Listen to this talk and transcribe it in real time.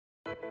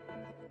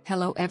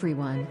Hello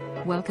everyone,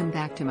 welcome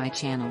back to my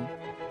channel.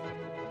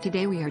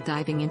 Today we are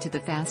diving into the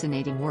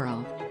fascinating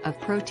world of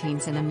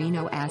proteins and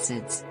amino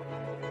acids.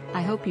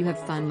 I hope you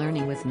have fun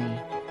learning with me.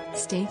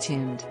 Stay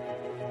tuned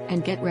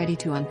and get ready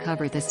to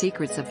uncover the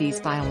secrets of these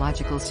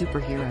biological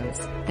superheroes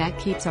that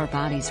keeps our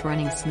bodies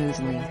running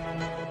smoothly.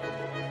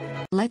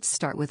 Let's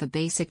start with a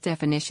basic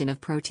definition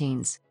of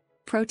proteins.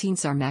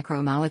 Proteins are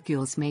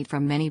macromolecules made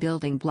from many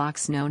building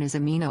blocks known as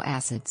amino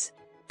acids.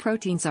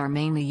 Proteins are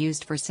mainly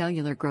used for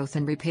cellular growth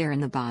and repair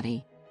in the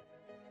body.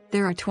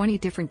 There are 20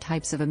 different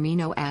types of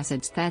amino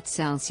acids that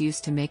cells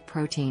use to make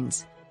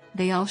proteins.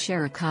 They all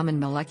share a common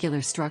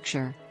molecular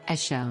structure,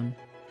 as shown.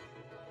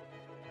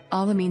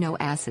 All amino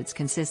acids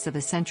consist of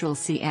a central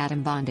C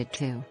atom bonded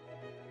to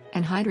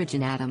an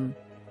hydrogen atom,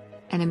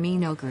 an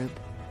amino group,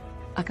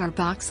 a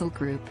carboxyl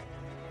group,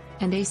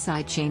 and a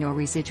side chain or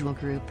residual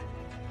group.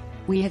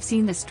 We have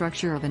seen the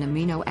structure of an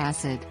amino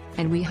acid,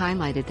 and we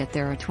highlighted that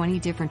there are 20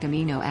 different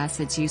amino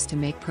acids used to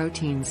make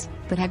proteins,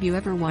 but have you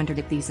ever wondered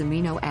if these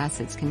amino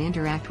acids can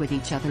interact with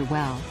each other?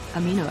 Well,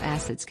 amino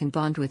acids can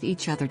bond with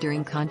each other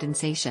during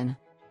condensation,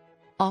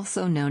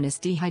 also known as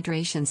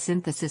dehydration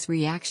synthesis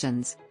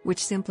reactions,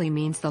 which simply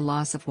means the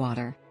loss of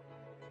water.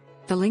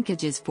 The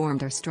linkages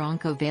formed are strong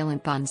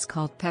covalent bonds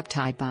called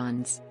peptide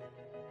bonds.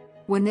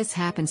 When this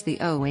happens, the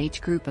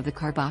OH group of the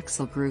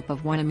carboxyl group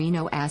of one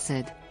amino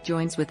acid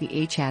joins with the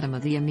H atom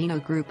of the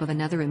amino group of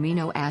another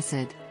amino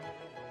acid,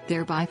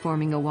 thereby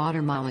forming a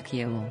water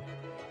molecule.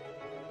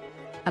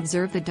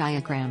 Observe the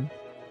diagram.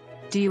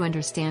 Do you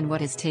understand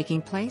what is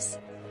taking place?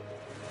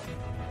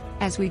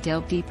 As we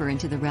delve deeper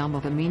into the realm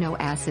of amino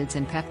acids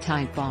and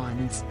peptide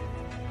bonds,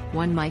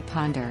 one might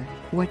ponder,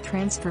 what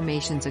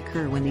transformations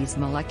occur when these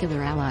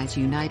molecular allies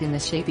unite in the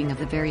shaping of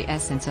the very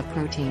essence of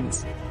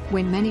proteins?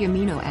 When many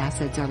amino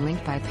acids are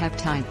linked by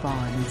peptide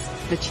bonds,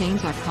 the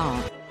chains are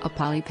called a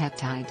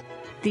polypeptide.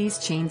 These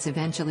chains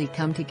eventually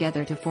come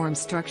together to form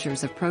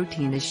structures of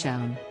protein as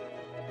shown.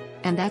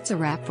 And that's a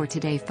wrap for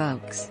today,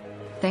 folks.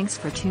 Thanks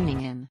for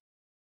tuning in.